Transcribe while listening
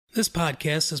This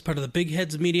podcast is part of the Big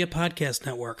Heads Media Podcast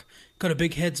Network. Go to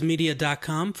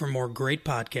bigheadsmedia.com for more great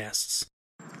podcasts.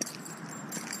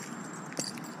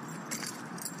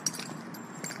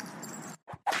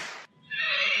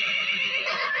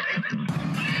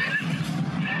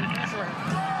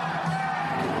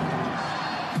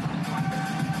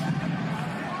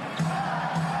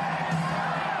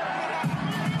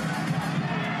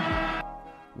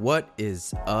 What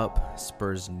is up,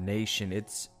 Spurs Nation?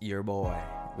 It's your boy,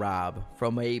 Rob,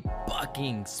 from a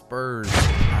Bucking Spurs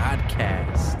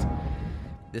podcast.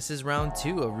 This is round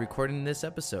 2 of recording this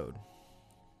episode.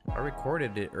 I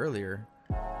recorded it earlier,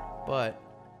 but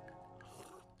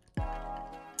I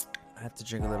have to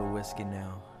drink a little whiskey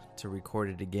now to record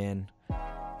it again.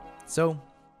 So,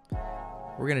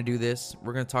 we're going to do this.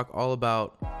 We're going to talk all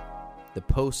about the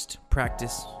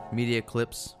post-practice media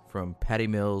clips from Patty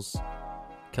Mills,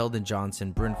 Keldon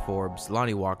Johnson, Bryn Forbes,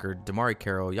 Lonnie Walker, Damari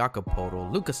Carroll, Jakob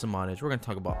Poeltl, Luka Samanic. We're going to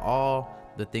talk about all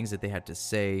the things that they had to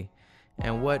say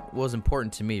and what was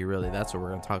important to me, really. That's what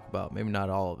we're going to talk about. Maybe not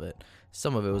all of it.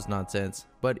 Some of it was nonsense.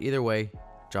 But either way,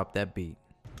 drop that beat.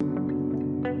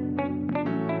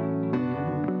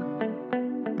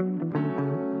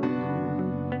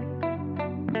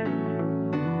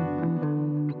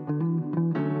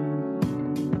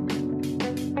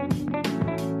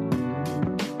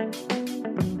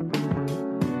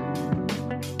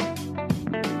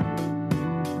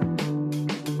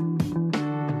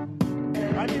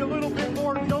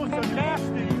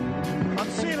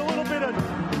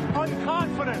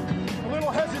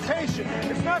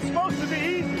 It's not supposed to be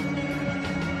easy.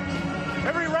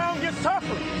 Every round gets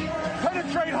tougher.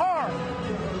 Penetrate hard.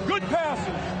 Good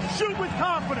passes. Shoot with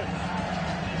confidence.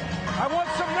 I want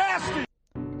some nasty.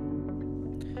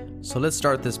 So let's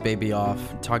start this baby off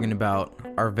talking about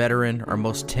our veteran, our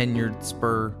most tenured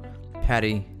Spur,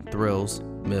 Patty Thrills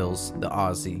Mills, the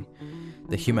Aussie,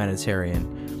 the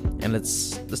humanitarian. And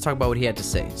let's talk about what he had to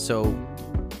say. So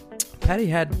Patty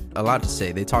had a lot to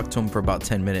say. They talked to him for about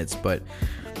 10 minutes, but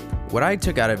what I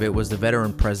took out of it was the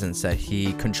veteran presence that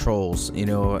he controls. You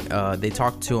know, they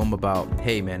talked to him about,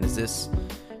 hey, man, is this,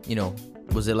 you know,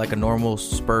 was it like a normal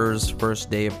Spurs first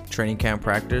day of training camp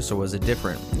practice or was it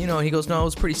different? You know, he goes, no, it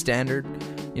was pretty standard.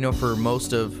 You know, for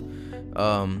most of,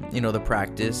 you know, the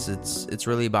practice, it's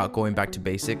really about going back to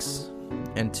basics.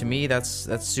 And to me, that's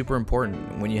super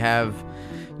important when you have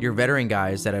your veteran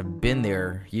guys that have been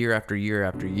there year after year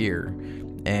after year,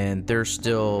 and they're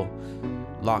still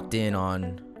locked in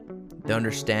on the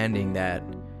understanding that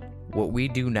what we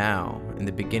do now in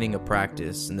the beginning of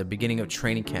practice, in the beginning of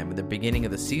training camp, in the beginning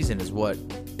of the season is what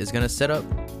is going to set up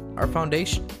our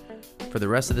foundation for the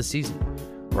rest of the season,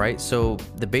 right? So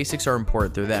the basics are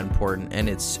important. They're that important. And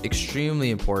it's extremely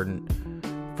important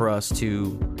for us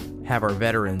to have our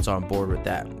veterans on board with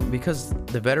that, because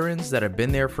the veterans that have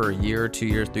been there for a year, 2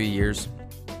 years, 3 years,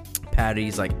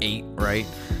 Patty's like 8, right?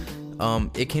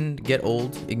 It can get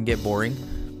old. It can get boring.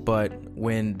 But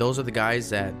when those are the guys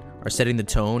that are setting the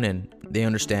tone and they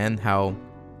understand how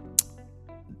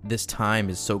this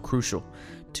time is so crucial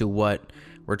to what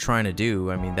we're trying to do,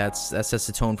 I mean, that sets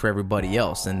the tone for everybody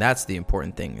else. And that's the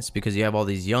important thing. It's because you have all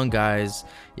these young guys,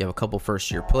 you have a couple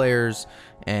first-year players,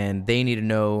 and they need to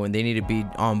know and they need to be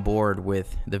on board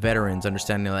with the veterans,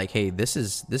 understanding like, hey, this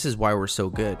is why we're so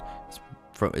good.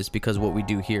 It's because what we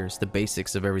do here is the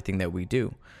basics of everything that we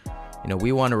do. You know,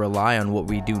 we want to rely on what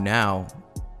we do now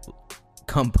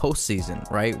come postseason,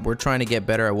 right? We're trying to get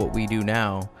better at what we do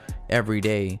now every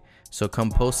day. So come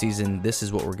postseason, this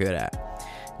is what we're good at.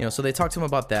 You know, so they talked to him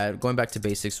about that. Going back to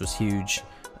basics was huge.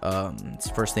 It's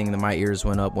the first thing that my ears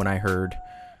went up when I heard.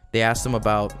 They asked him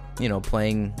about, you know,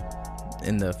 playing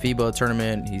in the FIBA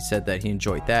tournament. He said that he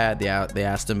enjoyed that. They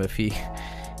asked him if he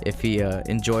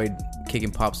enjoyed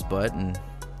kicking Pop's butt, and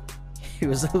he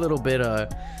was a little bit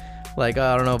like,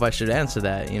 I don't know if I should answer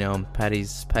that. You know,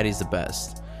 Patty's the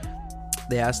best.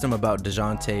 They asked him about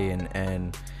DeJounte,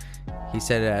 and he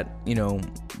said that, you know,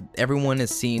 everyone has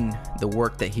seen the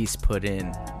work that he's put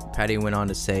in. Patty went on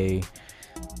to say,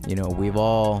 you know, we've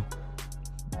all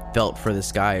felt for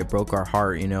this guy. It broke our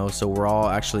heart, you know, so we're all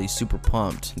actually super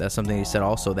pumped. That's something he said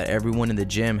also, that everyone in the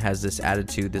gym has this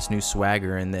attitude, this new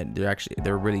swagger, and that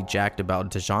they're really jacked about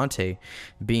DeJounte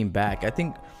being back. I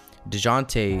think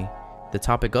DeJounte, the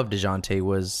topic of DeJounte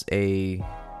was a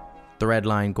thread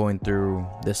line going through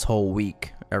this whole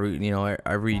week. Every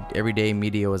day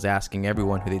media was asking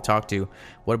everyone who they talked to,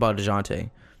 what about DeJounte?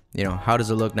 You know, how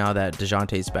does it look now that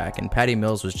DeJounte's back? And Patty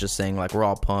Mills was just saying, like, we're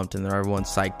all pumped and everyone's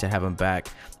psyched to have him back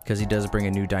because he does bring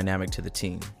a new dynamic to the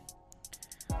team.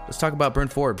 Let's talk about Bryn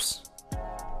Forbes.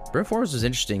 Bryn Forbes was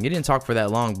interesting. He didn't talk for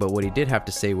that long, but what he did have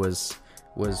to say was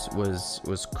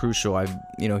was crucial.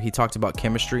 He talked about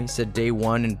chemistry. He said day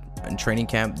one in training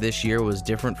camp this year was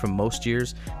different from most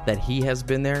years that he has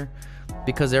been there,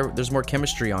 because there's more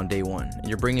chemistry on day one.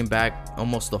 You're bringing back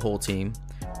almost the whole team,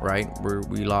 right?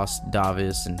 We lost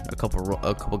Davis and a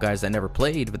couple guys that never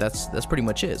played, but that's pretty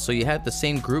much it. So you had the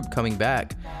same group coming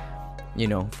back,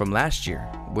 from last year,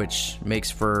 which makes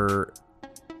for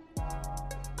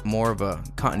more of a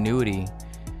continuity.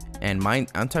 And I'm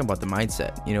talking about the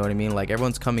mindset, you know what I mean? Like,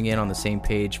 everyone's coming in on the same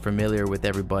page, familiar with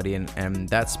everybody, and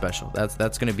that's special.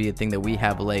 That's going to be a thing that we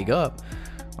have a leg up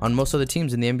on most other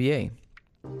teams in the NBA.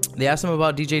 They asked him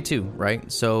about DJ too,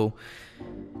 right? So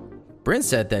Bryn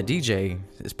said that DJ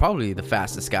is probably the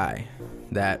fastest guy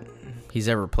that he's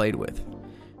ever played with.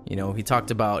 He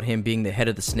talked about him being the head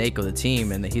of the snake of the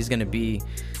team, and that he's going to be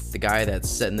the guy that's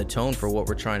setting the tone for what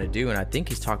we're trying to do. And I think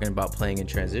he's talking about playing in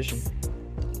transition.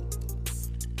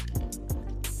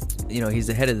 He's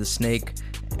the head of the snake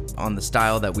on the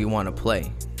style that we want to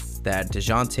play. That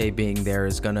DeJounte being there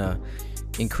is going to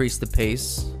increase the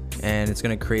pace, and it's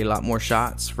going to create a lot more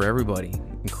shots for everybody,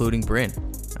 including Bryn.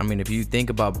 I mean, if you think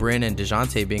about Bryn and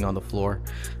DeJounte being on the floor,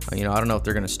 I don't know if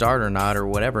they're going to start or not or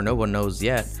whatever. No one knows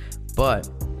yet. But,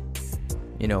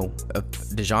 if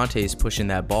DeJounte is pushing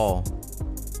that ball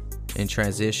in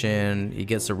transition, he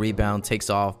gets a rebound,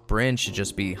 takes off, Bryn should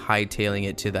just be hightailing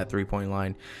it to that three-point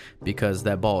line, because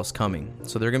that ball is coming.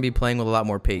 So they're going to be playing with a lot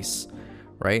more pace,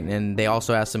 right? And they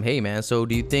also asked him, hey, man, so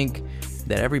do you think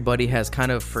that everybody has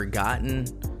kind of forgotten,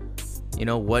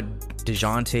 what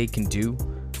DeJounte can do?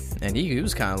 And he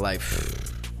was kind of like,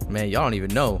 man, y'all don't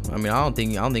even know. I mean, I don't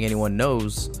think anyone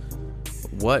knows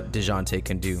what DeJounte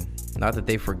can do. Not that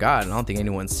they've forgotten. I don't think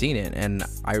anyone's seen it. And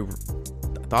I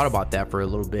thought about that for a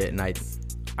little bit, and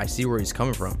I see where he's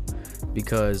coming from,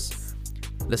 because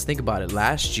let's think about it.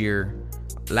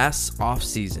 Last off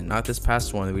season, not this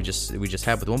past one that we just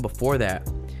had, but the one before that,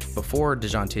 before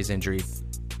DeJounte's injury,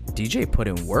 DJ put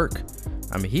in work.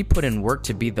 I mean, he put in work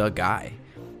to be the guy.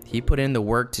 He put in the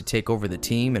work to take over the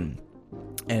team,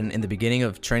 and in the beginning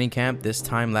of training camp this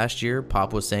time last year,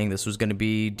 Pop was saying this was going to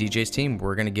be DJ's team.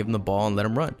 We're going to give him the ball and let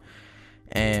him run.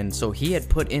 And so he had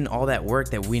put in all that work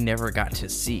that we never got to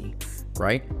see,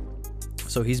 right?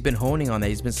 So he's been honing on that.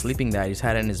 He's been sleeping that. He's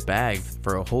had it in his bag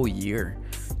for a whole year,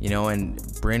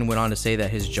 and Bryn went on to say that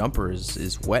his jumper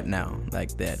is wet now,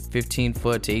 like that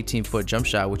 15-foot to 18-foot jump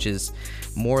shot, which is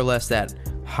more or less that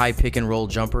high pick and roll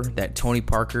jumper, that Tony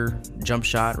Parker jump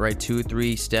shot, right? 2 or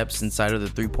 3 steps inside of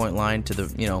the 3-point line to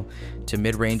the, to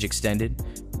mid-range extended,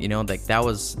 like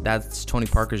that's Tony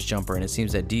Parker's jumper. And it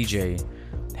seems that DJ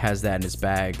has that in his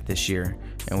bag this year,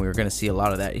 and we were going to see a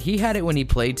lot of that. He had it when he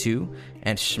played too,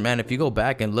 and man, if you go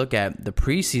back and look at the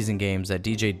preseason games that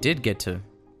DJ did get to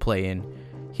play in,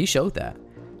 he showed that.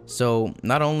 So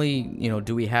not only,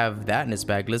 do we have that in his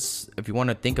bag, if you want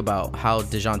to think about how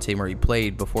DeJounte Murray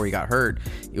played before he got hurt,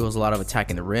 it was a lot of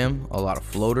attacking the rim, a lot of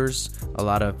floaters, a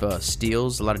lot of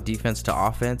steals, a lot of defense to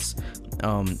offense.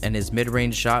 And his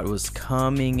mid-range shot was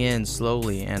coming in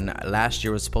slowly, and last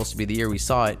year was supposed to be the year we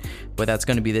saw it, but that's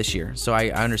going to be this year. So I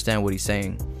understand what he's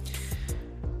saying.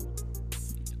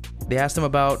 They asked him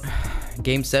about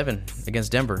Game 7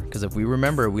 against Denver, because if we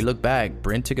remember, we look back,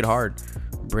 Bryn took it hard.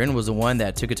 Bryn was the one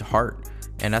that took it to heart,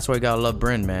 and that's why you gotta love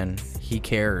Bryn, man. He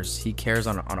cares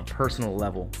on a personal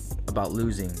level about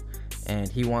losing, and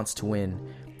he wants to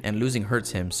win, and losing hurts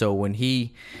him. So when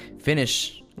he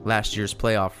finished last year's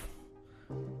playoff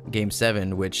Game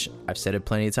 7, which I've said it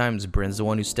plenty of times, Bryn's the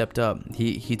one who stepped up.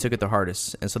 He took it the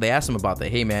hardest. And so they asked him about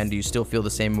that. Hey, man, do you still feel the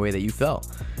same way that you felt?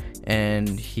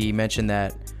 And he mentioned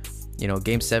that,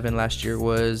 Game 7 last year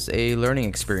was a learning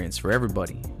experience for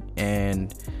everybody,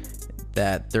 and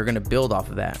that they're going to build off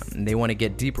of that, and they want to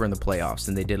get deeper in the playoffs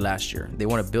than they did last year. They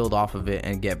want to build off of it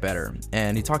and get better.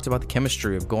 And he talked about the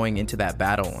chemistry of going into that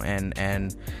battle,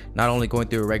 and not only going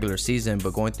through a regular season,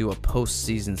 but going through a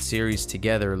postseason series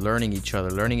together, learning each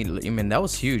other, I mean, that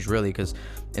was huge, really, because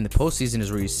in the postseason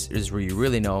is where you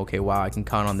really know, okay, wow, I can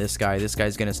count on this guy. This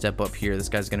guy's going to step up here. This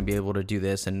guy's going to be able to do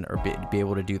this or be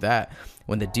able to do that.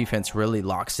 When the defense really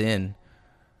locks in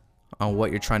on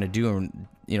what you're trying to do, and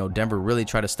Denver really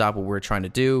try to stop what we're trying to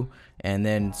do, and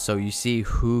then so you see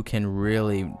who can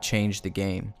really change the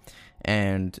game,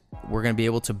 and we're going to be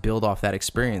able to build off that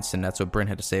experience. And that's what Bryn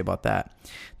had to say about that.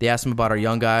 They asked him about our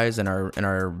young guys and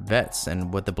our vets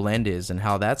and what the blend is and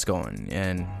how that's going,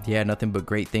 and he had nothing but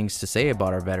great things to say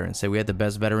about our veterans. Say we had the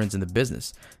best veterans in the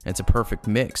business, and it's a perfect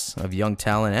mix of young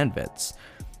talent and vets,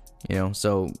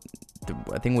 so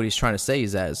I think what he's trying to say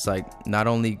is that it's like, not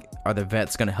only are the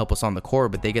vets going to help us on the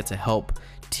court, but they get to help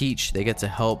teach. They get to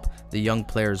help the young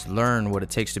players learn what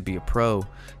it takes to be a pro.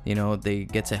 They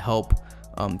get to help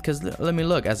Because let me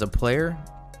look, as a player,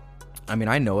 I mean,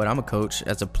 I know it. I'm a coach.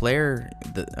 As a player,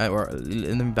 let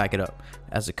me back it up.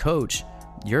 As a coach,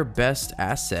 your best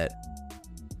asset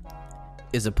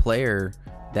is a player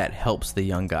that helps the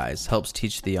young guys, helps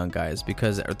teach the young guys.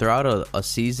 Because throughout a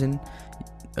season,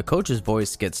 a coach's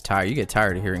voice gets tired. You get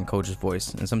tired of hearing coach's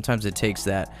voice, and sometimes it takes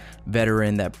that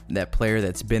veteran, that player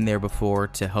that's been there before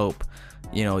to help,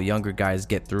 younger guys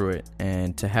get through it.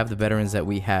 And to have the veterans that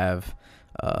we have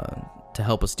to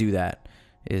help us do that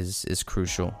is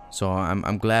crucial. So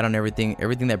I'm glad on everything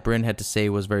that Bryn had to say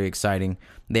was very exciting.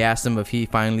 They asked him if he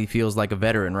finally feels like a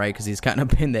veteran, right? Because he's kind of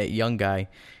been that young guy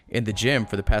in the gym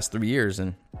for the past 3 years,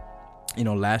 and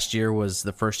last year was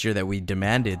the first year that we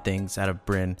demanded things out of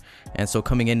Bryn. And so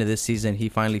coming into this season, he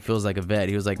finally feels like a vet.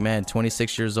 He was like, man,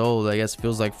 26 years old, I guess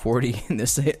feels like 40 in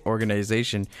this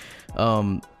organization.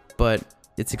 But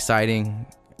it's exciting.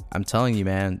 I'm telling you,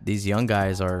 man, these young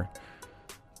guys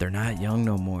they're not young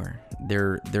no more.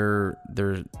 Their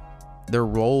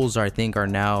roles, I think, are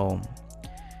now,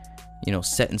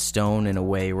 set in stone in a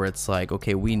way where it's like,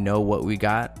 okay, we know what we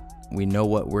got. We know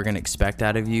what we're going to expect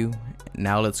out of you.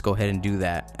 Now let's go ahead and do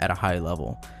that at a high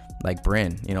level. Like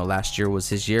Bryn, last year was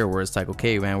his year where it's like,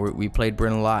 okay, man, we played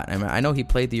Bryn a lot. I mean, I know he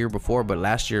played the year before, but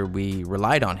last year we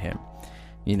relied on him,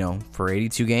 for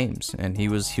 82 games, and he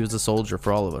was a soldier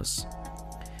for all of us.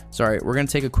 So, all right, we're going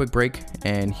to take a quick break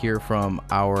and hear from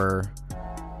our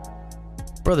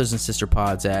brothers and sister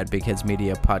pods at Big Heads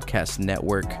Media Podcast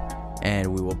Network,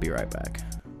 and we will be right back.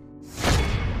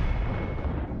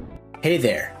 Hey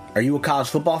there, are you a college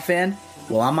football fan?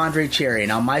 Well, I'm Andre Cherry,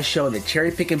 and on my show, the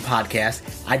Cherry Pickin'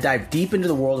 Podcast, I dive deep into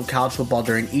the world of college football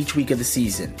during each week of the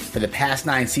season. For the past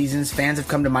 9 seasons, fans have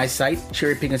come to my site,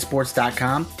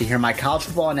 cherrypickinsports.com, to hear my college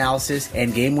football analysis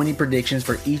and game-winning predictions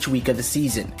for each week of the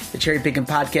season. The Cherry Pickin'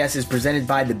 Podcast is presented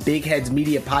by the Big Heads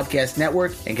Media Podcast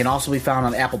Network and can also be found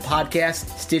on Apple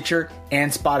Podcasts, Stitcher, and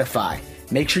Spotify.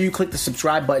 Make sure you click the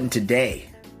subscribe button today.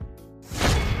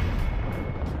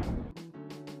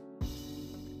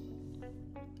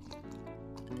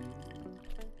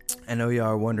 I know y'all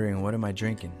are wondering, what am I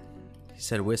drinking? He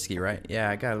said whiskey, right? Yeah,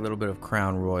 I got a little bit of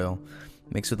Crown Royal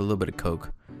mixed with a little bit of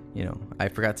Coke. I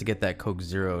forgot to get that Coke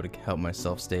Zero to help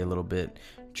myself stay a little bit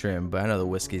trim, but I know the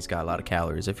whiskey's got a lot of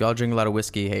calories. If y'all drink a lot of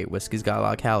whiskey, hey, whiskey's got a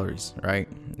lot of calories, right?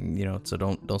 So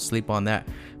don't sleep on that.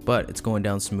 But it's going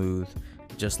down smooth,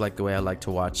 just like the way I like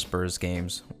to watch Spurs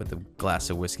games with a glass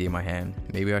of whiskey in my hand.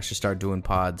 Maybe I should start doing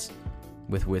pods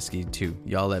with whiskey too.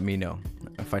 Y'all let me know.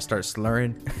 If I start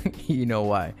slurring, you know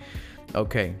why.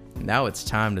 Okay, now it's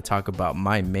time to talk about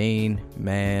my main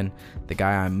man, the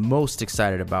guy I'm most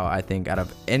excited about, I think, out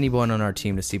of anyone on our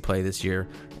team to see play this year,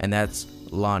 and that's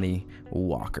Lonnie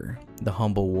Walker, the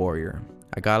Humble Warrior.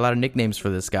 I got a lot of nicknames for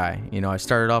this guy. I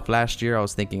started off last year, I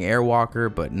was thinking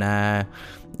Airwalker, but nah.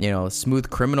 Smooth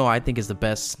Criminal, I think, is the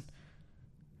best.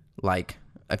 Like,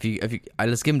 if you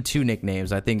let's give him 2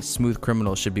 nicknames. I think Smooth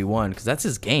Criminal should be one, because that's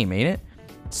his game, ain't it?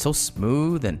 It's so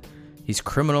smooth, and he's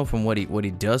criminal from what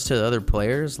he does to the other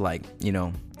players. Like,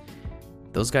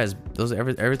 those guys,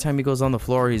 every time he goes on the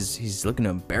floor, he's looking to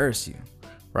embarrass you,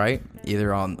 right?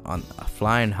 Either on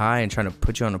flying high and trying to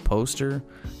put you on a poster,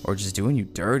 or just doing you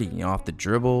dirty, off the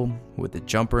dribble with the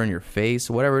jumper in your face,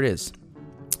 whatever it is.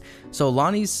 So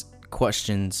Lonnie's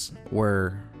questions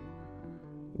were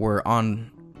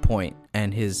on point,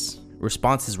 and his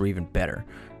responses were even better.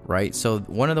 Right, so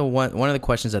one of the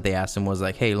questions that they asked him was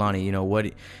like, "Hey, Lonnie, what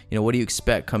do you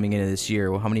expect coming into this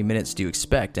year? Well, how many minutes do you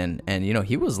expect?" And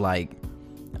he was like,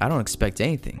 "I don't expect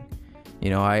anything.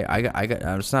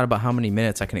 It's not about how many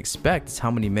minutes I can expect; it's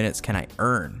how many minutes can I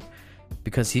earn."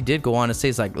 Because he did go on to say,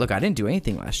 "It's like, look, I didn't do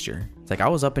anything last year. It's like I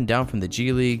was up and down from the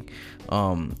G League.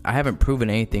 I haven't proven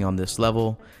anything on this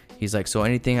level." He's like, "So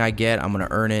anything I get, I'm gonna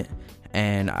earn it,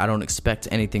 and I don't expect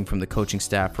anything from the coaching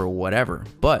staff or whatever."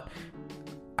 But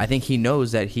I think he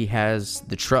knows that he has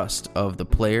the trust of the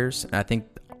players, and I think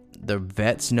the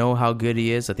vets know how good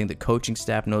he is. I think the coaching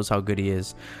staff knows how good he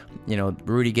is.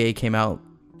 Rudy Gay came out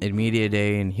at media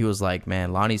day, and he was like,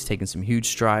 "Man, Lonnie's taking some huge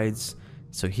strides,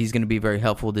 so he's going to be very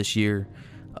helpful this year."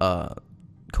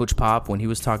 Coach Pop, when he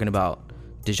was talking about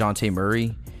DeJounte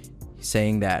Murray,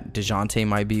 saying that DeJounte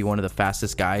might be one of the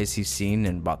fastest guys he's seen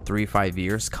in about 3-5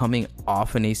 years, coming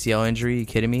off an ACL injury. Are you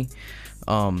kidding me?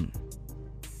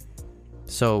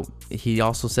 So he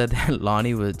also said that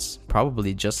Lonnie was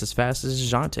probably just as fast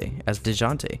as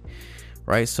DeJounte,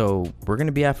 right? So we're going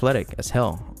to be athletic as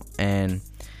hell. And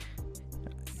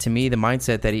to me, the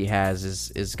mindset that he has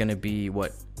is going to be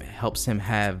what helps him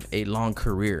have a long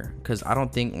career. Because I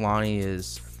don't think Lonnie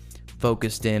is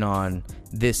focused in on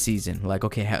this season. Like,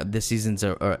 okay, this season's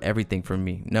everything for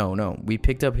me. No. We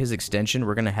picked up his extension.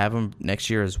 We're going to have him next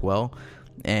year as well.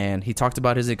 And he talked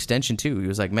about his extension too. He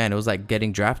was like, man, it was like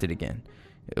getting drafted again.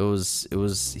 He was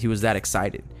that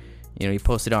excited. You know, he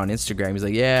posted on Instagram. He's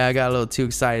like, yeah, I got a little too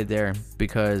excited there,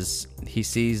 because he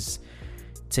sees,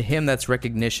 to him, that's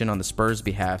recognition on the Spurs'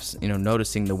 behalf, you know,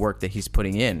 noticing the work that he's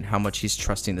putting in, how much he's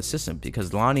trusting the system,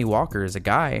 because Lonnie Walker is a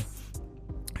guy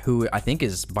who I think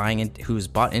is who's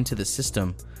bought into the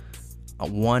system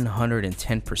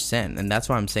 110%. And that's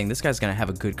why I'm saying this guy's going to have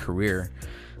a good career.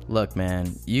 Look,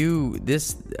 man, I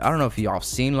don't know if y'all have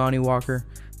seen Lonnie Walker,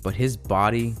 but his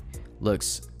body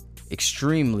looks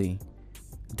extremely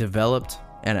developed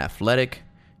and athletic.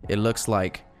 It looks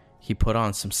like he put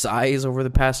on some size over the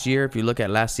past year. If you look at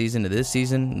last season to this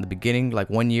season, in the beginning, like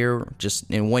 1 year, just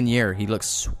in 1 year, he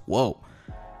looks whoa.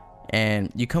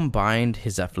 And you combined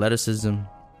his athleticism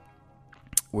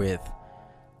with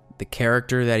the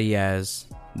character that he has,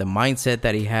 the mindset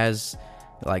that he has.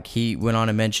 Like, he went on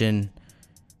to mention,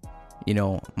 you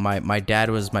know, my dad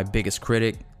was my biggest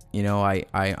critic. You know,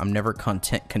 I'm never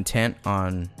content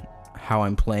on how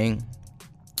I'm playing.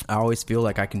 I always feel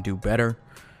like I can do better.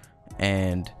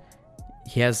 And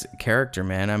he has character,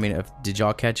 man. I mean, did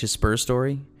y'all catch his Spurs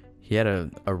story? He had a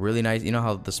really nice, you know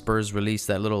how the Spurs released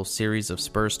that little series of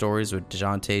Spurs stories with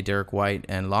DeJounte, Derek White,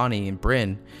 and Lonnie and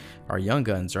Bryn, our young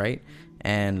guns, right?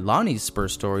 And Lonnie's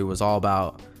Spurs story was all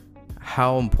about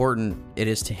how important it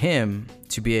is to him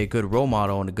to be a good role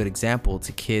model and a good example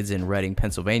to kids in Reading,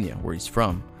 Pennsylvania, where he's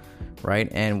from, right?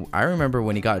 And I remember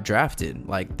when he got drafted,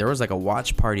 like, there was like a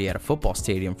watch party at a football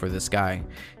stadium for this guy,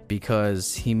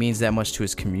 because he means that much to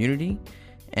his community,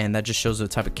 and that just shows the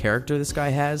type of character this guy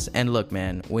has. And look,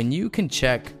 man, when you can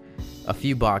check a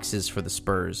few boxes for the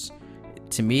Spurs,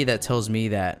 to me that tells me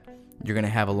that you're gonna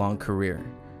have a long career,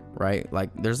 right? Like,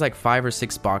 there's like 5 or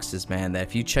 6 boxes, man, that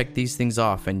if you check these things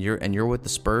off and you're with the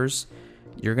Spurs,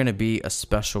 you're gonna be a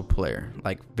special player,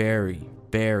 like very,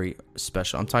 very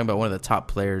special. I'm talking about one of the top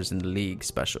players in the league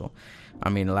special. I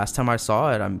mean, the last time I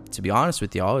saw it, to be honest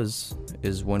with y'all, is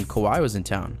when Kawhi was in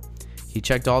town. He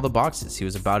checked all the boxes. He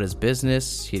was about his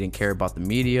business. He didn't care about the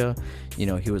media. You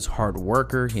know, he was a hard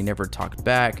worker. He never talked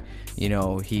back. You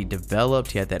know, he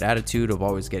developed. He had that attitude of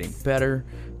always getting better.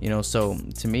 You know, so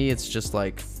to me, it's just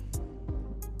like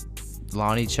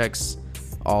Lonnie checks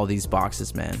all these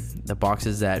boxes, man. The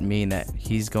boxes that mean that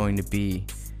he's going to be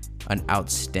an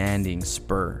outstanding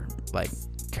Spur, like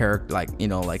character, like, you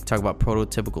know, like talk about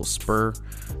prototypical Spur.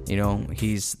 You know,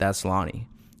 that's Lonnie.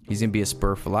 He's gonna be a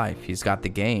Spur for life. He's got the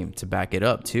game to back it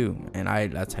up too. And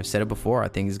I've said it before. I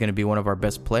think he's gonna be one of our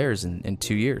best players in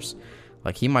 2 years.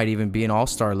 Like, he might even be an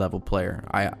all-star level player.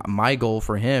 My goal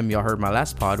for him, y'all heard my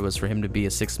last pod, was for him to be a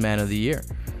 6th man of the year,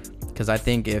 because I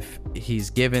think if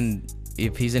he's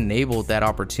enabled that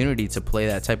opportunity to play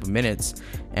that type of minutes,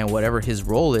 and whatever his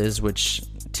role is, which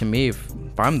to me, if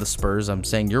I'm the Spurs, I'm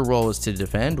saying your role is to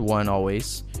defend, 1,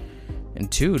 always, and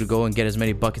 2, to go and get as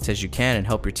many buckets as you can and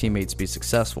help your teammates be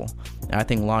successful. And I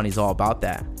think Lonnie's all about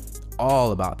that.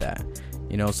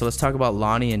 You know, so let's talk about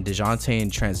Lonnie and DeJounte in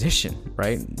transition,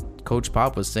 right? Coach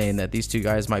Pop was saying that these 2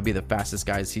 guys might be the fastest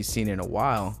guys he's seen in a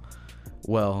while.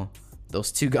 Well,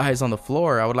 those 2 guys on the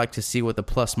floor, I would like to see what the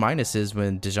plus minus is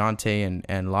when DeJounte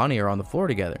and Lonnie are on the floor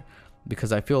together,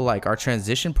 because I feel like our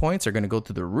transition points are going to go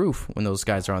through the roof when those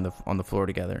guys are on the floor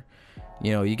together.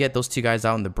 You know, you get those 2 guys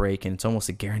out in the break, and it's almost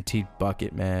a guaranteed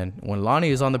bucket, man. When Lonnie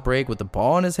is on the break with the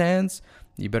ball in his hands,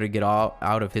 you better get all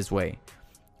out of his way.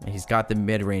 He's got the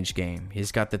mid-range game.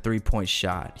 He's got the 3-point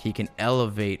shot. He can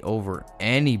elevate over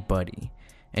anybody,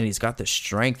 and he's got the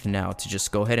strength now to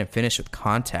just go ahead and finish with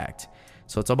contact.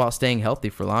 So it's all about staying healthy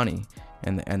for Lonnie,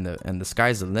 and the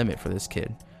sky's the limit for this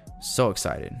kid. So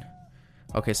excited.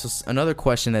 Okay, so another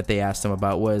question that they asked him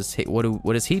about was, hey,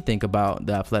 what does he think about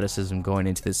the athleticism going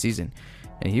into this season?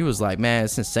 And he was like, man,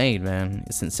 it's insane, man.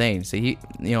 It's insane. So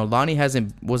Lonnie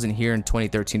wasn't here in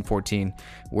 2013-14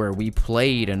 where we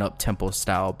played an up-tempo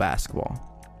style basketball,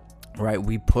 right?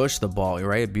 We pushed the ball,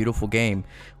 right? A beautiful game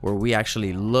where we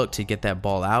actually looked to get that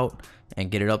ball out and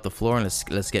get it up the floor, and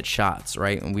let's get shots,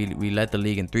 right? And we led the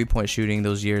league in 3-point shooting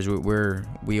those years. We were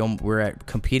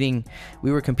competing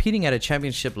at a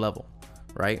championship level,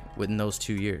 right? Within those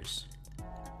 2 years.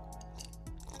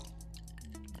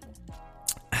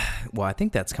 Well, I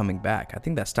think that's coming back. I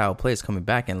think that style of play is coming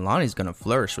back, and Lonnie's going to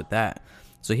flourish with that.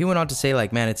 So he went on to say,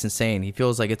 like, man, it's insane. He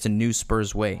feels like it's a new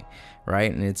Spurs way,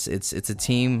 right? And it's a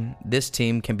team. This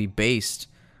team can be based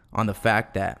on the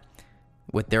fact that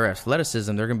with their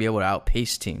athleticism, they're going to be able to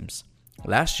outpace teams.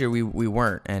 Last year, we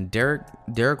weren't, and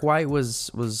Derek White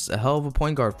was a hell of a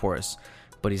point guard for us.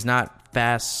 but he's not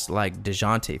fast like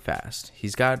DeJounte fast.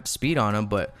 He's got speed on him,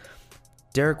 but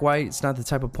Derek White's not the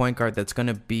type of point guard that's going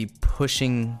to be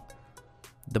pushing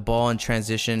the ball in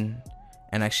transition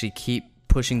and actually keep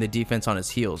pushing the defense on his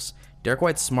heels. Derek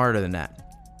White's smarter than that.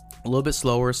 A little bit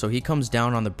slower, so he comes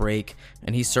down on the break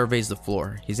and he surveys the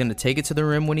floor. He's going to take it to the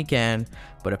rim when he can,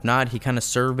 but if not, he kind of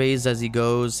surveys as he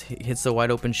goes, hits the wide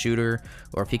open shooter,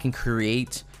 or if he can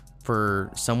create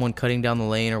for someone cutting down the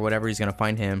lane or whatever, he's going to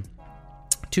find him.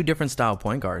 Two different style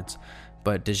point guards,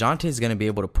 but DeJounte is going to be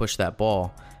able to push that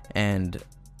ball, and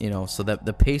so that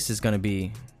the pace is going to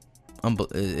be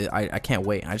I can't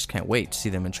wait. I just can't wait to see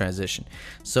them in transition.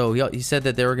 So he said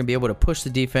that they were going to be able to push the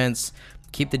defense,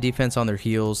 keep the defense on their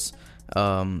heels,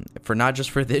 for not just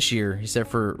for this year. He said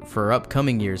for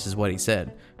upcoming years is what he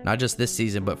said. Not just this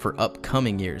season, but for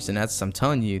upcoming years. And I'm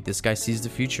telling you, this guy sees the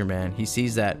future, man. He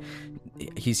sees that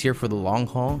he's here for the long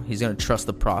haul. He's going to trust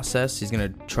the process. He's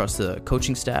going to trust the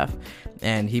coaching staff.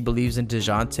 And he believes in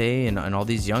DeJounte and all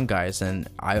these young guys. And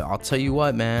I'll tell you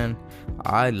what, man.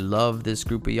 I love this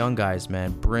group of young guys,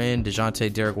 man. Bryn,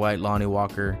 DeJounte, Derek White, Lonnie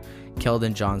Walker,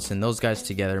 Keldon Johnson. Those guys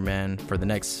together, man, for the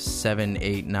next 7,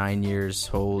 8, 9 years.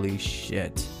 Holy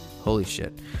shit.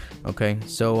 Okay,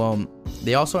 so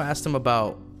they also asked him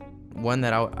about one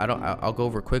that I'll go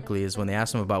over quickly, is when they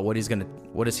asked him about what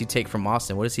does he take from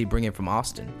Austin? What does he bring in from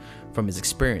Austin, from his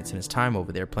experience and his time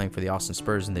over there playing for the Austin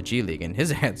Spurs in the G League? And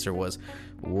his answer was,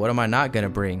 what am I not going to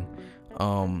bring?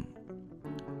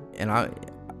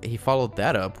 He followed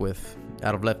that up with,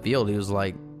 out of left field, he was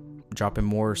like dropping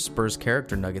more Spurs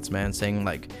character nuggets, man, saying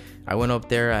like, I went up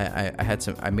there,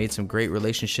 I made some great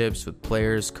relationships with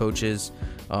players, coaches,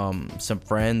 some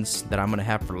friends that I'm going to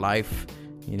have for life.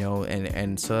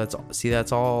 And so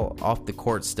that's all off the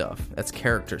court stuff. That's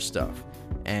character stuff.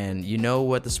 And you know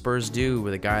what the Spurs do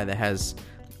with a guy that has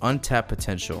untapped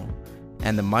potential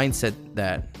and the mindset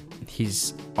that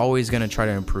he's always going to try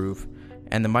to improve,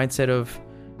 and the mindset of,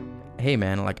 hey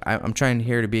man, like I'm trying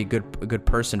here to be a good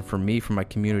person for me, for my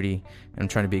community, and I'm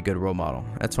trying to be a good role model.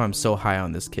 That's why I'm so high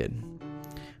on this kid.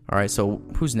 All right, so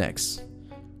who's next?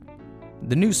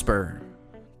 The new Spur,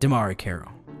 DeMarre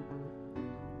Carroll.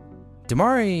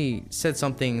 DeMarre said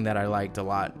something that I liked a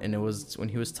lot, and it was when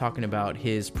he was talking about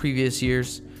his previous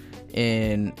years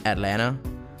in Atlanta.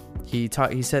 He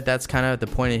said that's kind of the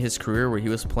point in his career where he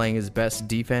was playing his best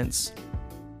defense,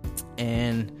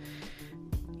 and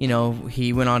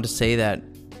he went on to say that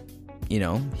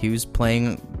he was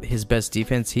playing his best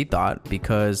defense, he thought,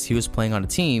 because he was playing on a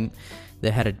team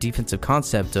that had a defensive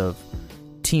concept of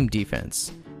team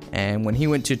defense. And when he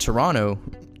went to Toronto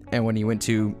and when he went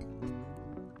to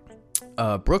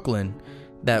Brooklyn,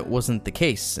 that wasn't the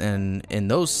case. And in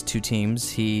those two teams,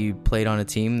 he played on a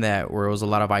team where it was a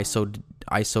lot of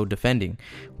ISO defending,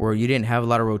 where you didn't have a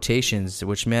lot of rotations,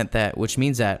 which means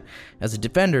that as a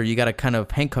defender, you got to kind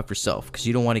of handcuff yourself because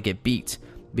you don't want to get beat.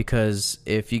 Because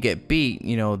if you get beat,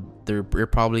 you're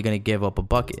probably going to give up a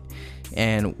bucket.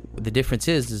 And the difference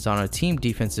is on a team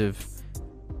defensive,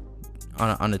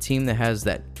 on a team that has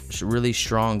that really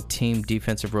strong team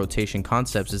defensive rotation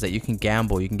concepts, is that you can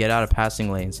gamble, you can get out of passing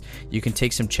lanes, you can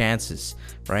take some chances,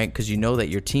 right? Because you know that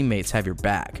your teammates have your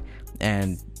back.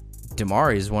 And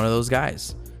DeMarre is one of those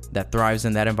guys that thrives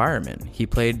in that environment. He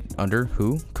played under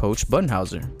Coach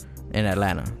Budenholzer in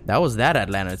Atlanta. That was that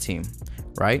Atlanta team,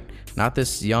 right? Not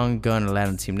this young gun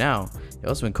Atlanta team now. It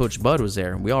was when Coach Bud was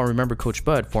there. We all remember Coach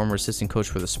Bud, former assistant coach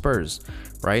for the Spurs,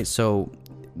 right? So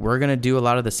we're going to do a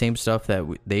lot of the same stuff that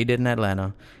they did in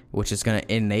Atlanta, which is going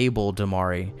to enable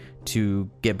DeMarre to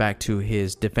get back to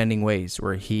his defending ways,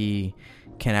 where he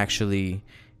can actually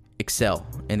excel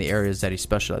in the areas that he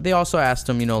specializes. They also asked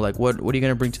him, like, what are you going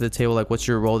to bring to the table? Like, what's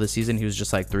your role this season? He was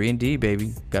just like, 3-and-D,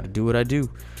 baby. Got to do what I do.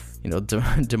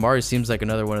 DeMarre seems like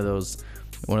another one of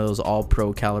those all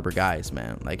pro caliber guys,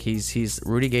 man. Like he's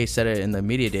Rudy Gay said it in the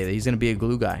media day that he's going to be a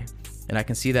glue guy. And I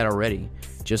can see that already.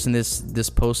 Just in this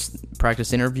post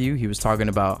practice interview, he was talking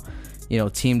about,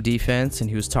 team defense, and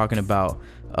he was talking about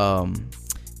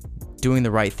doing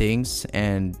the right things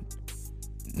and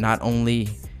not only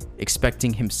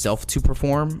expecting himself to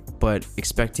perform, but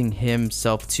expecting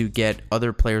himself to get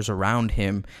other players around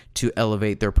him to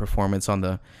elevate their performance on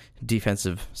the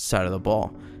defensive side of the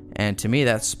ball. And to me,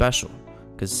 that's special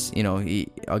because,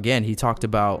 he talked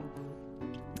about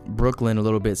Brooklyn a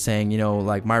little bit, saying,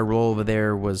 like my role over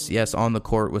there was, yes, on the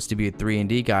court was to be a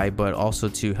 3-and-D guy, but also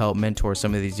to help mentor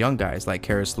some of these young guys like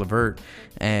Karis LeVert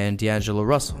and D'Angelo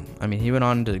Russell. I mean, he went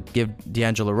on to give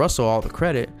D'Angelo Russell all the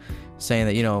credit, saying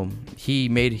that, he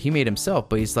made himself,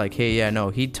 but he's like, hey, yeah, no,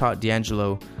 he taught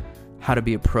D'Angelo how to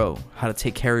be a pro, how to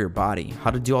take care of your body, how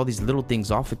to do all these little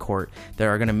things off the court that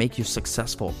are going to make you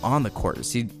successful on the court.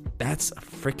 See, that's a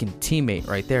freaking teammate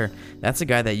right there. That's a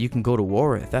guy that you can go to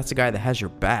war with. That's a guy that has your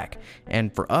back.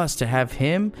 And for us to have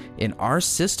him in our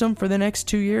system for the next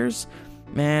 2 years,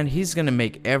 man, he's going to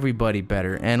make everybody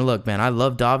better. And look, man, I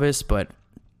love Davis, but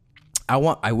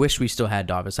I wish we still had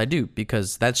Davis. I do,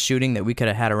 because that's shooting that we could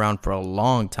have had around for a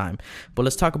long time. But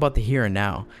let's talk about the here and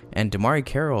now. And DeMarre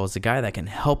Carroll is a guy that can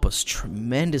help us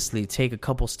tremendously take a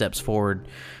couple steps forward,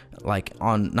 like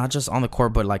on not just on the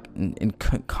court, but like in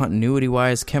continuity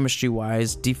wise, chemistry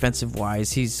wise, defensive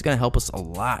wise. He's going to help us a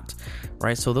lot,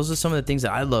 right? So those are some of the things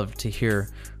that I love to hear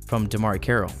from DeMarre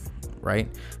Carroll, right?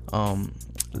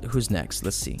 Who's next?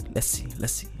 Let's see.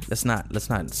 Let's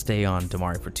not stay on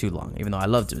DeMarre for too long. Even though I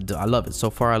love it so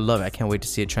far, I love it. I can't wait to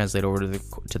see it translate over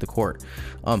to the court.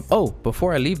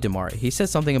 Before I leave DeMarre, he said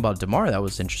something about DeMarre that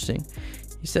was interesting.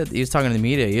 He said he was talking to the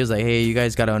media. He was like, "Hey, you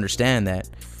guys got to understand that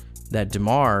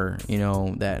DeMarre, you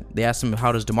know, that they asked him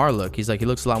how does DeMarre look. He's like, he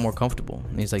looks a lot more comfortable.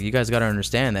 And he's like, you guys got to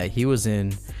understand that he was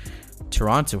in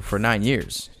Toronto for 9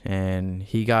 years and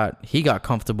he got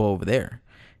comfortable over there.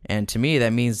 And to me,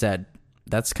 that means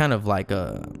that's kind of like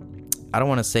I don't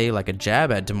want to say like a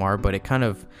jab at DeMarre, but it kind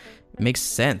of makes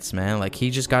sense, man. Like, he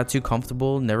just got too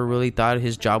comfortable, never really thought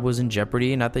his job was in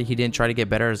jeopardy. Not that he didn't try to get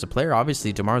better as a player.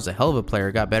 Obviously, DeMarre's a hell of a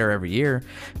player, got better every year.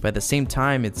 But at the same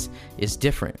time, it's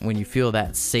different when you feel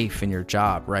that safe in your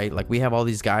job, right? Like, we have all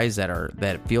these guys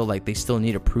that feel like they still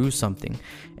need to prove something.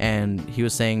 And he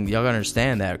was saying, y'all gotta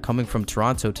understand that coming from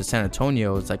Toronto to San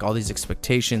Antonio, it's like all these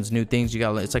expectations, new things.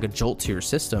 It's like a jolt to your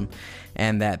system.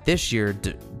 And that this year,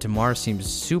 DeMarre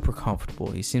seems super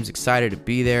comfortable. He seems excited to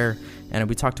be there. And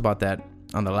we talked about that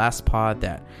on the last pod,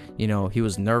 that, you know, he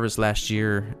was nervous last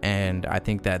year. And I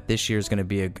think that this year is going to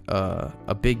be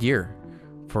a big year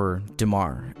for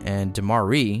DeMarre. And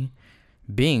DeMarre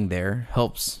being there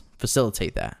helps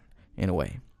facilitate that in a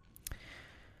way.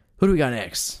 Who do we got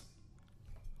next?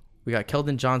 We got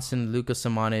Keldon Johnson, Luka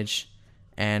Samanic,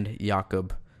 and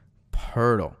Jakob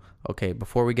Poeltl. Okay,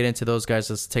 before we get into those guys,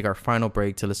 let's take our final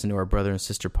break to listen to our brother and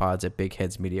sister pods at Big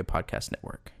Heads Media Podcast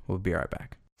Network. We'll be right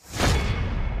back.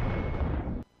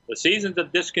 The Seasons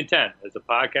of Discontent is a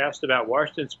podcast about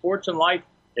Washington sports and life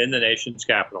in the nation's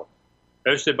capital.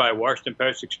 Hosted by Washington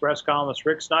Post-Express columnist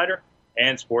Rick Snyder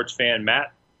and sports fan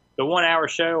Matt, the 1 hour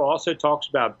show also talks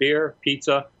about beer,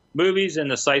 pizza, movies, and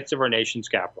the sights of our nation's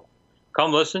capital.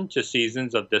 Come listen to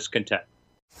Seasons of Discontent.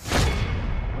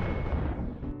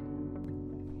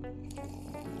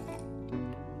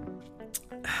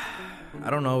 I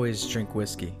don't always drink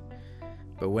whiskey,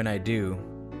 but when I do,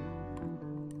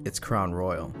 it's Crown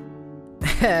Royal.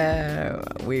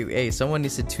 Someone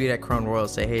needs to tweet at Crown Royal,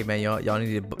 say, hey man, y'all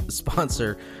need to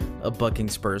sponsor a Bucking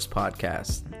Spurs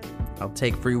podcast. I'll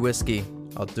take free whiskey.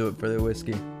 I'll do it for the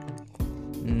whiskey.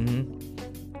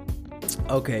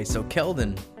 Okay, so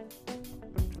Keldon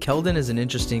is an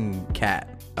interesting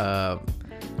cat.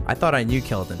 I thought I knew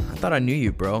Keldon. I thought I knew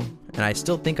you, bro, and I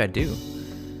still think I do.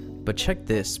 But check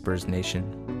this, Spurs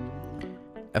Nation.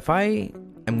 If I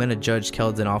am going to judge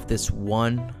Keldon off this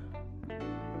one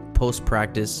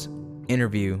post-practice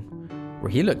interview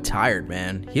where he looked tired,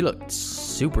 man. He looked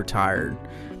super tired.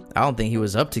 I don't think he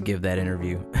was up to give that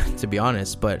interview, to be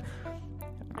honest. But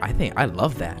I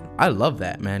love that. I love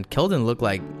that, man. Keldon looked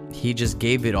like he just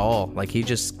gave it all. Like, he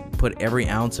just put every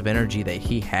ounce of energy that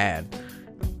he had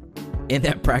in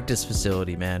that practice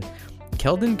facility, man.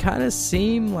 Keldon kind of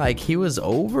seemed like he was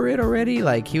over it already.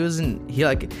 Like,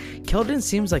 Keldon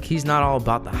seems like he's not all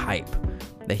about the hype,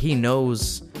 that he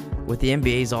knows what the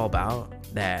NBA is all about,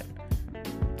 that,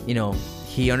 you know,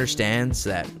 he understands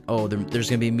that, there's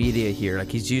gonna be media here.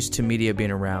 Like, he's used to media being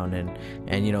around,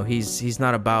 and you know, he's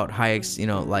not about he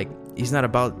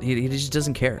just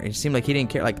doesn't care. It seemed like he didn't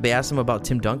care. Like, they asked him about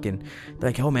Tim Duncan. They're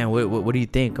like, oh man, what do you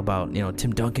think about, you know,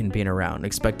 Tim Duncan being around,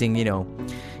 expecting, you know,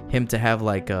 him to have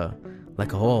like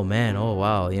oh man, oh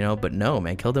wow, you know. But no,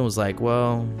 man, Keldon was like,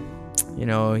 well, you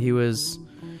know, he was,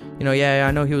 you know, yeah,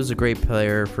 I know he was a great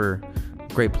player for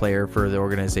the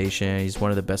organization. He's one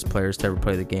of the best players to ever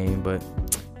play the game, but,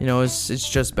 you know, it's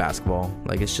just basketball.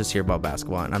 Like, it's just here about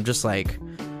basketball. And I'm just like,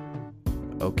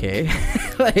 okay.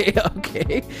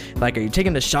 Okay. Like, are you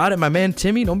taking a shot at my man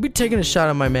Timmy? Don't be taking a shot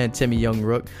at my man Timmy, young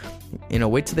rook. You know,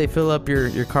 wait till they fill up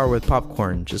your car with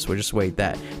popcorn. Just wait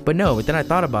that. But no, but then I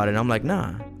thought about it and I'm like,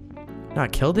 nah,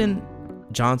 Keldon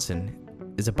Johnson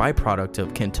is a byproduct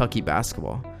of Kentucky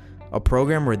basketball, a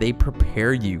program where they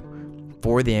prepare you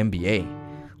for the NBA.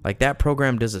 Like, that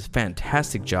program does a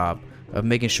fantastic job of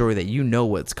making sure that you know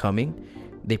what's coming.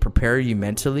 They prepare you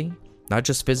mentally. not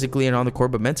just physically and on the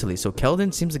court, but mentally. So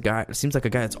Keldon seems like a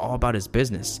guy that's all about his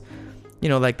business. You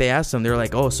know, like they asked him, they're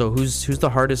like, oh, so who's the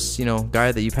hardest, you know,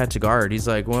 guy that you've had to guard? He's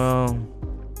like, well,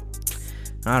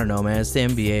 I don't know, man. It's the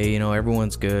NBA, you know,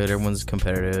 everyone's good, everyone's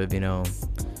competitive, you know.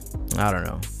 I don't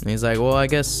know. And he's like, well, I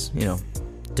guess, you know,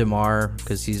 DeMar,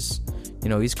 because he's, you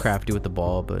know, he's crafty with the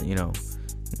ball, but, you know,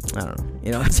 I don't know.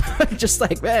 You know, it's just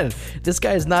like, man, this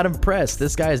guy is not impressed.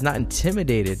 This guy is not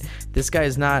intimidated. This guy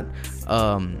is not,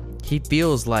 he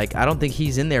feels like, I don't think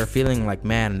he's in there feeling like,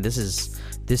 man, this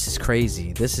is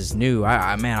crazy. This is new.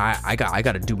 I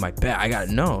got to do my best. I got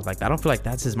to know. Like, I don't feel like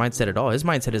that's his mindset at all. His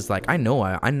mindset is like, I know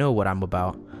what I'm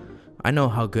about. I know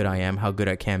how good I am, how good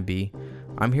I can be.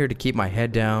 I'm here to keep my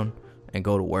head down and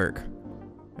go to work.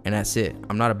 And that's it.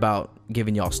 I'm not about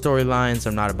giving y'all storylines.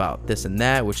 I'm not about this and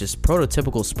that, which is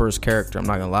prototypical Spurs character. I'm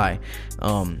not gonna lie.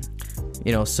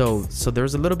 You know, so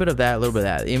there's a little bit of that, a little bit of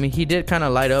that. I mean, he did kind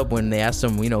of light up when they asked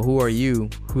him, you know, who are you?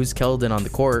 Who's Keldon on the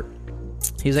court?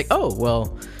 He's like, oh,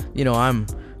 well, you know, I'm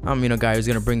you know, guy who's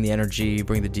gonna bring the energy,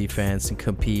 bring the defense, and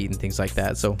compete and things like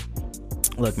that. So,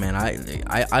 look, man,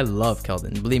 I love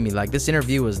Keldon. Believe me, like, this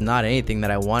interview was not anything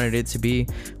that I wanted it to be,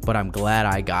 but I'm glad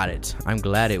I got it. I'm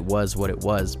glad it was what it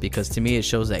was, because to me it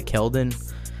shows that Keldon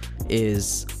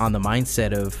is on the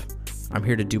mindset of, I'm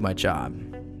here to do my job.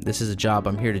 This is a job.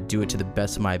 I'm here to do it to the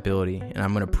best of my ability, and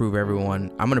I'm gonna prove to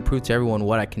everyone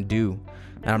what I can do,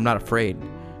 and I'm not afraid.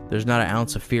 There's not an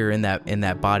ounce of fear in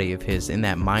that body of his, in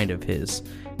that mind of his.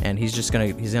 And he's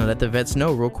gonna let the vets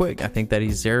know real quick. I think that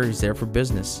he's there for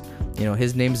business. You know,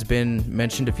 his name's been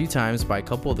mentioned a few times by a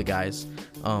couple of the guys.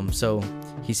 So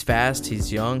he's fast,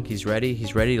 he's young, he's ready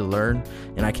to learn,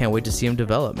 and I can't wait to see him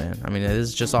develop, man. I mean, this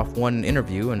is just off one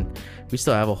interview, and we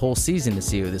still have a whole season to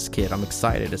see with this kid. I'm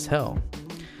excited as hell.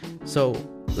 So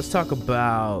let's talk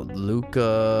about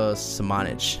Luka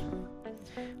Samanic.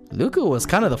 Luka was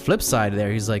kind of the flip side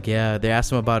there. He's like, yeah, they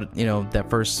asked him about, you know, that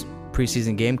first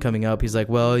preseason game coming up. He's like,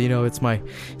 well, you know, it's my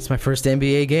first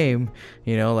NBA game.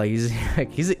 You know, like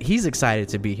he's excited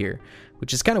to be here,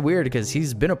 which is kind of weird because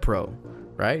he's been a pro,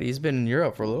 right? He's been in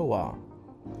Europe for a little while.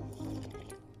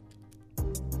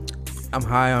 I'm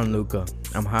high on Luka.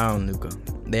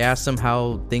 They asked him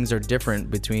how things are different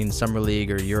between Summer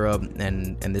League or Europe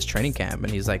and this training camp,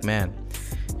 and he's like, man,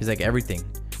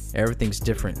 everything's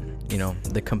different. You know,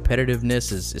 the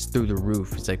competitiveness is through the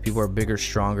roof. It's like people are bigger,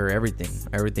 stronger,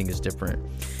 everything is different,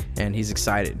 and he's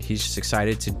excited. He's just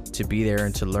excited to be there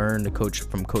and to learn to coach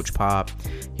from Coach Pop.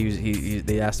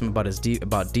 They asked him about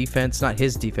about defense, not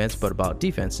his defense, but about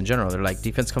defense in general. They're like,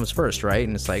 defense comes first, right?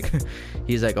 And it's like,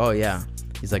 he's like, oh yeah.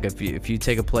 He's like, if you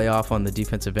take a play off on the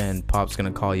defensive end, Pop's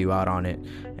gonna call you out on it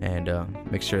and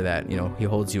make sure that, you know, he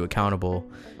holds you accountable.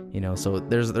 You know, so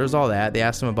there's all that. They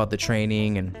asked him about the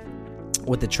training and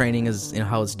what the training is, you know,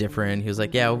 how it's different. He was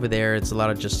like, yeah, over there it's a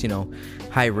lot of just, you know,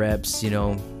 high reps, you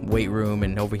know, weight room,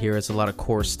 and over here it's a lot of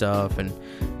core stuff and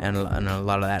a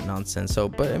lot of that nonsense. So,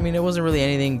 but I mean, it wasn't really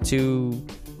anything too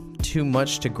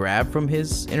much to grab from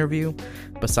his interview,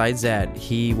 besides that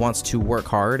he wants to work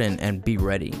hard and be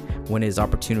ready when his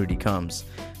opportunity comes.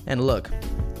 And look,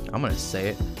 I'm gonna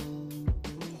say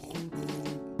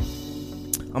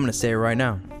it right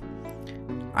now.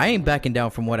 I ain't backing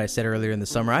down from what I said earlier in the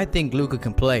summer. I think Luka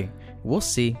can play. We'll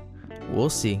see.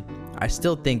 I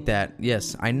still think that,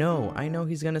 yes, I know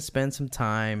he's going to spend some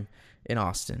time in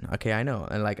Austin. Okay, I know.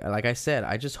 And like I said,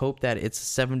 I just hope that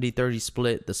it's a 70-30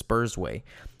 split the Spurs way.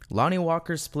 Lonnie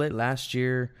Walker's split last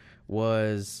year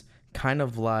was kind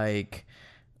of like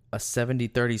a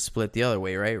 70-30 split the other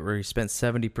way, right? Where he spent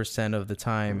 70% of the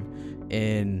time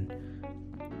in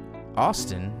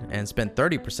Austin and spent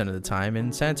 30% of the time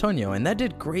in San Antonio, and that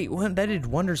did great. That did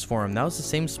wonders for him. That was the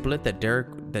same split that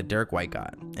Derek White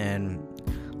got. And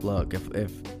look,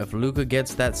 if Luka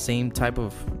gets that same type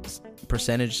of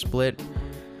percentage split,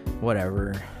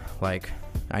 whatever. Like,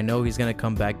 I know he's gonna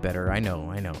come back better. I know.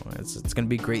 It's gonna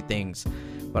be great things.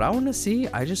 But I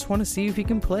just want to see if he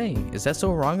can play. Is that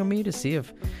so wrong of me to see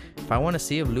if I want to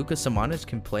see if Luka Samanic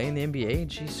can play in the NBA?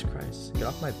 Jesus Christ, get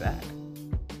off my back.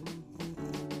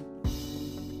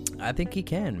 I think he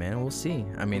can, man. We'll see.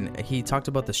 I mean, he talked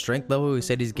about the strength level. He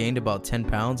said he's gained about 10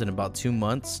 pounds in about 2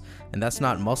 months. And that's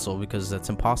not muscle, because that's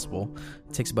impossible.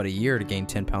 It takes about a year to gain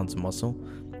 10 pounds of muscle.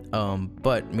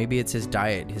 But maybe it's his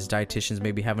diet. His dietitians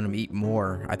maybe having him eat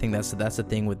more. I think that's the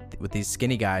thing with these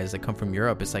skinny guys that come from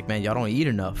Europe. It's like, man, y'all don't eat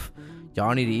enough.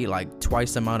 Y'all need to eat like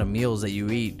twice the amount of meals that you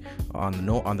eat on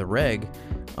the reg.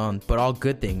 But all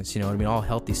good things, you know what I mean? All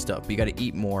healthy stuff. You got to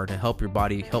eat more to help your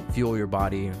body, help fuel your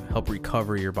body, help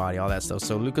recover your body, all that stuff.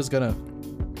 So Luka's gonna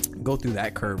go through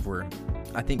that curve where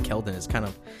I think Keldon is kind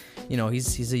of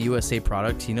he's a USA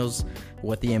product. He knows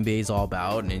what the NBA is all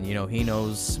about, and he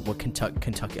knows what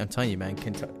Kentucky. I'm telling you, man,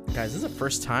 Kentucky guys, this is the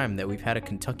first time that we've had a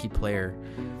Kentucky player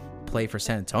play for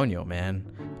San Antonio, man.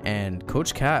 And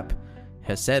Coach Cap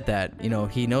has said that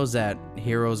he knows that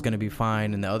Hero's going to be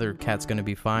fine and the other cat's going to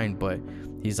be fine, but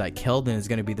he's like, Keldon is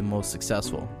going to be the most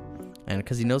successful. And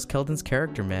because he knows Keldon's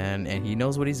character, man, and he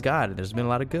knows what he's got. There's been a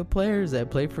lot of good players that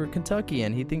play for Kentucky,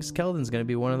 and he thinks Keldon's going to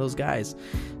be one of those guys.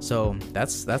 So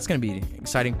that's going to be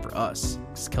exciting for us.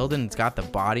 Because Keldon's got the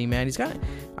body, man.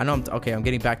 I'm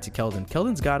getting back to Keldon.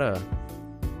 Keldon's got a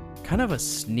kind of a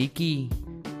sneaky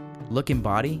looking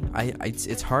body.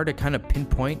 It's hard to kind of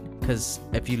pinpoint, because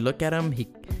if you look at him, he,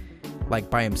 like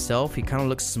by himself, he kind of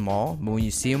looks small. But when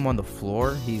you see him on the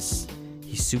floor, he's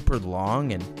super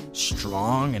long and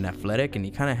strong and athletic, and he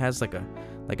kind of has like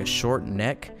a short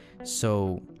neck,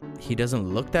 so he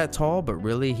doesn't look that tall, but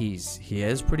really he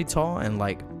is pretty tall. And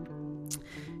like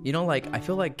I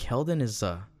feel like Keldon is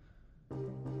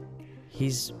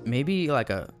he's maybe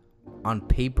like on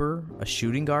paper a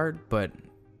shooting guard, but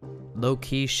low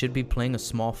key should be playing a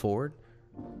small forward.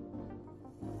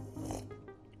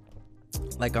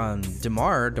 Like on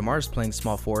DeMar's playing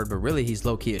small forward, but really he's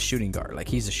low-key a shooting guard. Like,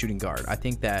 he's a shooting guard. I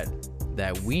think that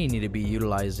we need to be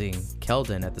utilizing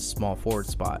Keldon at the small forward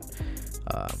spot.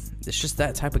 It's just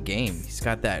that type of game. He's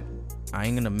got that, I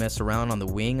ain't going to mess around on the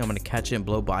wing. I'm going to catch it and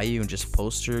blow by you and just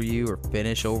poster you or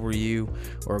finish over you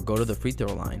or go to the free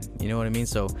throw line. You know what I mean?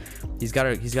 So he's got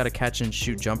a catch and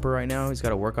shoot jumper right now. He's got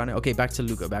to work on it. Okay, back to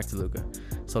Luka.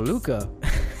 So Luka,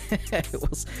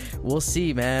 we'll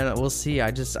see, man. We'll see.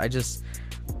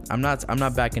 I'm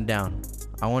not backing down.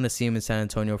 I want to see him in San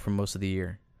Antonio for most of the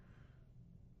year.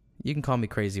 You can call me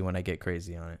crazy when I get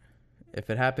crazy on it. If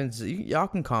it happens, y'all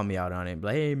can call me out on it.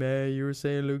 Like, hey, man, you were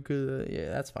saying Luka. Yeah,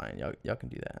 that's fine. Y'all can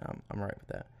do that. I'm all right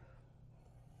with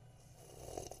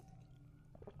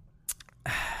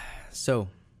that. So,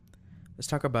 let's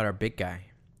talk about our big guy.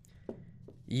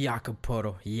 Jakob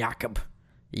Poeltl.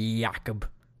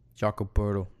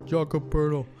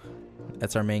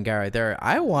 That's our main guy right there.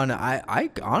 I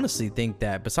honestly think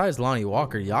that besides Lonnie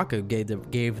Walker, Jakob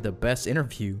gave the best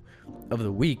interview of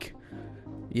the week.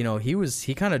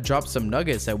 He kind of dropped some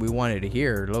nuggets that we wanted to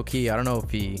hear. Low key, I don't know if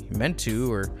he meant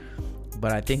to,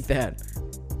 but I think that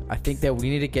we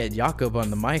need to get Jakob on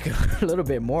the mic a little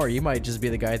bit more. He might just be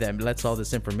the guy that lets all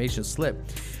this information slip.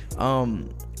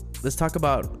 Let's talk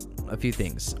about a few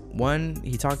things. One,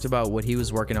 he talked about what he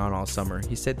was working on all summer.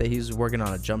 He said that he was working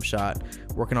on a jump shot,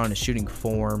 working on a shooting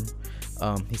form.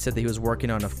 He said that he was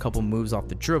working on a couple moves off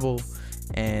the dribble,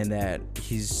 and that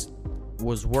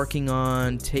was working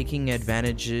on taking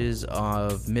advantages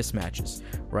of mismatches,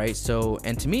 right? So,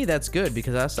 and to me, that's good,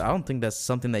 because I don't think that's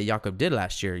something that Jakob did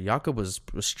last year. Jakob was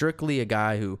strictly a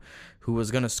guy who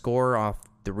was going to score off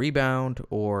the rebound,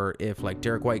 or if like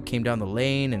Derek White came down the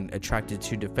lane and attracted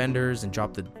two defenders and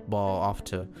dropped the ball off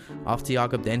to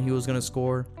Jakob, then he was going to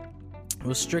score. It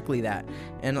was strictly that.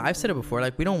 And I've said it before,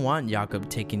 like, we don't want Jakob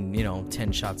taking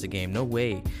 10 shots a game, no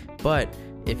way. But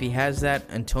if he has that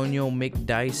Antonio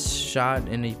McDyess shot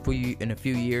in a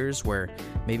few years, where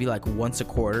maybe like once a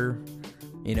quarter,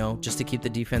 just to keep the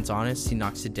defense honest, he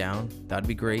knocks it down, that'd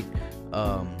be great.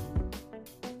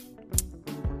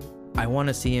 I want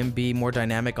to see him be more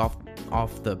dynamic off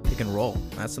the pick and roll.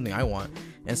 That's something I want.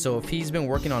 And so if he's been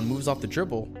working on moves off the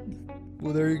dribble,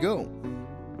 well, there you go.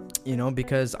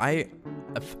 Because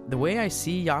the way I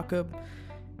see Jakob,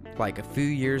 like a few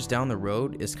years down the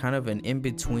road, is kind of an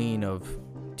in-between of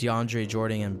DeAndre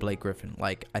Jordan and Blake Griffin.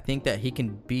 Like, I think that he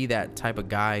can be that type of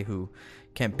guy who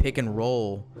can pick and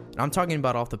roll. And I'm talking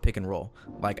about off the pick and roll.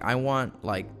 Like, I want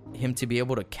like him to be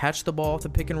able to catch the ball off the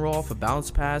pick and roll, off a bounce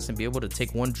pass, and be able to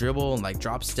take one dribble and like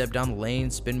drop step down the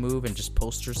lane, spin move, and just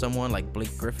poster someone like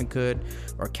Blake Griffin could,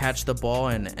 or catch the ball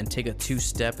and take a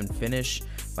two-step and finish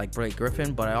like Blake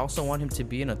Griffin. But I also want him to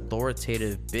be an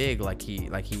authoritative big, like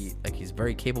he's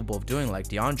very capable of doing, like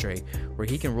DeAndre, where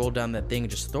he can roll down that thing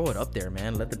and just throw it up there,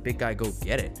 man. Let the big guy go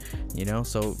get it,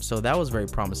 So that was very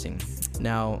promising.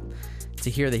 Now, to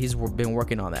hear that he's been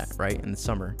working on that, right, in the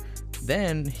summer.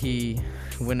 Then he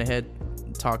went ahead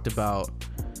and talked about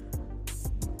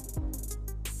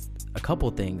a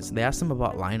couple things. They asked him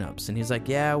about lineups, and he's like,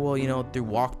 yeah, well, through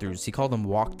walkthroughs. He called them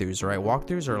walkthroughs, right?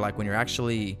 Walkthroughs are like when you're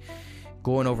actually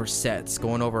going over sets,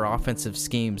 going over offensive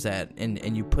schemes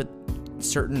and you put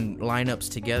certain lineups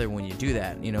together when you do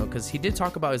that, you know, because he did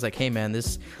talk about, he's like, hey man,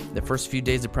 the first few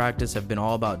days of practice have been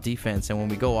all about defense, and when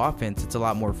we go offense, it's a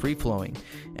lot more free flowing.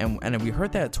 And we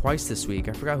heard that twice this week.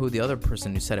 I forgot who the other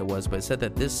person who said it was, but it said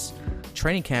that this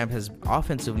training camp has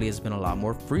been a lot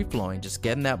more free flowing, just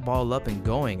getting that ball up and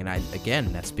going. And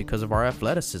again, that's because of our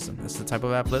athleticism. That's the type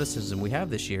of athleticism we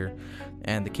have this year,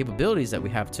 and the capabilities that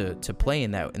we have to play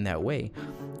in that way.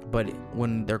 But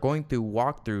when they're going through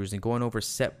walkthroughs and going over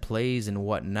set plays and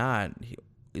whatnot,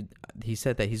 he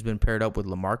said that he's been paired up with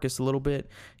LaMarcus a little bit.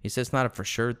 He said it's not a for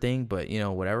sure thing, but you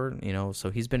know, whatever, you know. So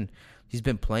he's been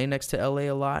playing next to LA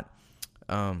a lot.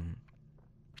 Another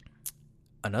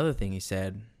thing he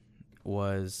said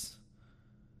was,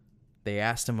 they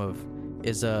asked him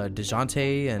is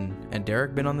DeJounte and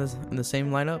Derek been in the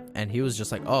same lineup, and he was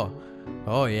just like, oh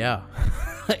yeah,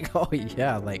 like, oh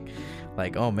yeah, like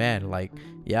oh man, like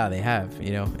yeah, they have,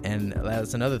 you know. And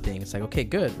that's another thing. It's like, okay,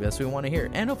 good, that's what we want to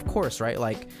hear. And of course, right,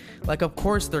 like of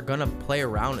course they're gonna play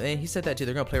around, and he said that too,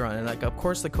 they're gonna play around, and like of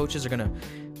course the coaches are gonna,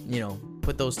 you know,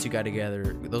 put those two guys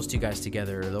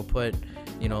together. They'll put,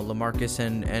 you know, LaMarcus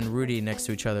and Rudy next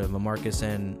to each other, LaMarcus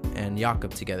and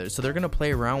Jakob together. So they're gonna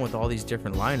play around with all these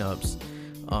different lineups.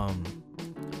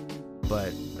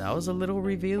 But that was a little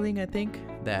revealing, I think,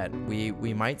 that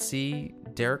we might see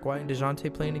Derek White and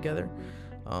DeJounte playing together,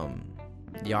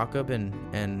 Jakob and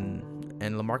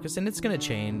LaMarcus, and it's gonna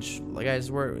change. Like,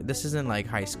 guys, this isn't like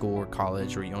high school or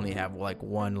college where you only have like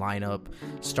one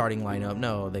starting lineup.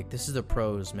 No, like this is the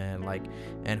pros, man. Like,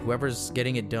 and whoever's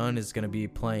getting it done is gonna be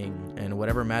playing, and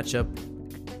whatever the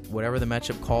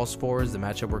matchup calls for is the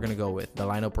matchup we're gonna go with, the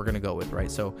lineup we're gonna go with,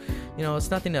 right? So, you know,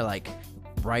 it's nothing to like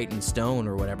write in stone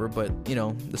or whatever, but you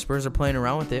know, the Spurs are playing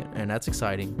around with it, and that's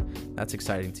exciting. That's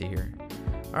exciting to hear.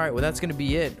 All right, well, that's going to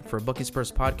be it for Bucking Spurs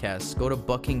podcast. Go to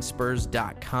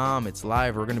buckingspurs.com. It's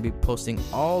live. We're going to be posting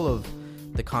all of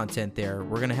the content there.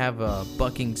 We're going to have a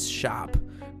Bucking shop,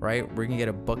 right? We're going to get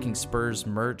a Bucking Spurs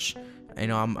merch. You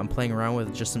know, I'm playing around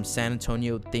with just some San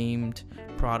Antonio themed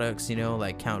products, you know,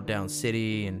 like Countdown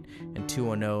City and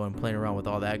 210. I'm playing around with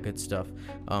all that good stuff.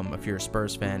 If you're a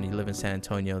Spurs fan, you live in San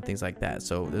Antonio, and things like that.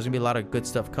 So there's gonna be a lot of good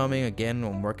stuff coming. Again,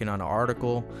 I'm working on an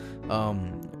article.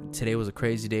 Today was a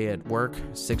crazy day at work.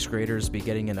 6th graders be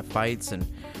getting into fights, and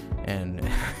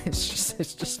it's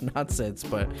just nonsense.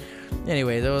 But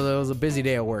anyway, that was a busy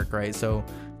day at work, right? So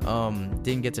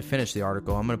didn't get to finish the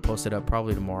article. I'm gonna post it up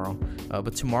probably tomorrow.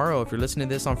 But tomorrow, if you're listening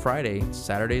to this on Friday,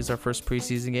 Saturday is our first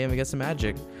preseason game against the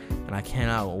Magic, and I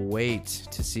cannot wait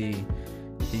to see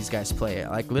these guys play.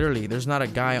 Like, literally, there's not a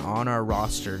guy on our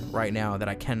roster right now that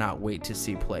I cannot wait to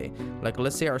see play. Like,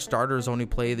 let's say our starters only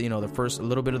play, you know, a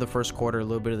little bit of the first quarter, a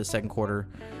little bit of the second quarter,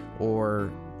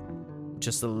 or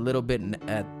just a little bit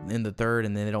in the third,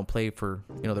 and then they don't play for,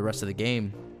 you know, the rest of the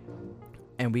game,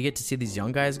 and we get to see these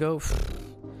young guys go.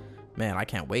 Man, I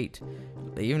can't wait.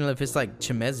 Even if it's like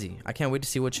Chimezie, I can't wait to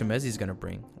see what Chimezie's gonna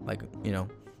bring. Like, you know,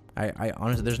 I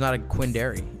honestly, there's not a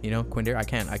Quindary, you know, I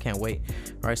can't wait.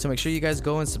 All right, so make sure you guys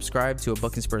go and subscribe to a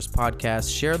Bucking Spurs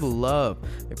podcast. Share the love.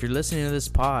 If you're listening to this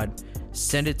pod,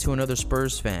 send it to another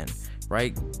Spurs fan,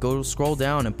 right? Go scroll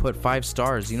down and put 5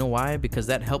 stars. You know why? Because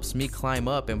that helps me climb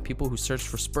up, and people who search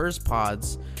for Spurs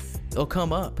pods, it'll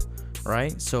come up,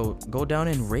 right? So go down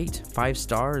and rate 5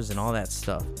 stars and all that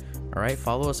stuff. All right,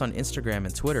 follow us on Instagram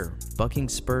and Twitter,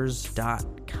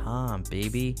 buckingspurs.com,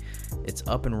 baby. It's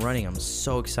up and running. I'm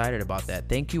so excited about that.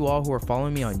 Thank you all who are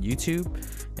following me on YouTube.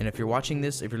 And if you're watching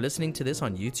this, if you're listening to this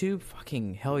on YouTube,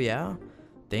 fucking hell yeah.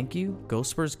 Thank you. Go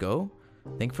Spurs, go.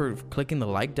 Thank you for clicking the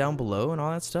like down below and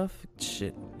all that stuff.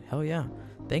 Shit, hell yeah.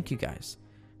 Thank you guys.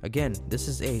 Again, this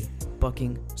is a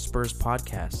Bucking Spurs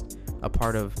podcast, a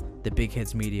part of the Big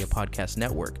Heads Media Podcast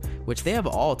Network, which they have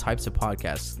all types of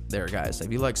podcasts there, guys.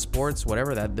 If you like sports,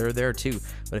 whatever, that they're there too.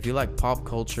 But if you like pop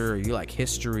culture, or you like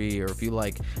history, or if you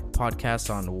like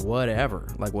podcasts on whatever,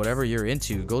 like whatever you're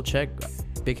into, go check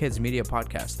Big Heads Media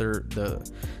Podcast. They're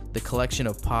the collection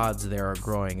of pods there are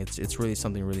growing. It's really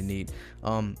something really neat.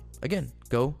 Again,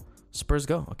 go Spurs,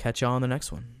 go. I'll catch y'all on the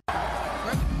next one.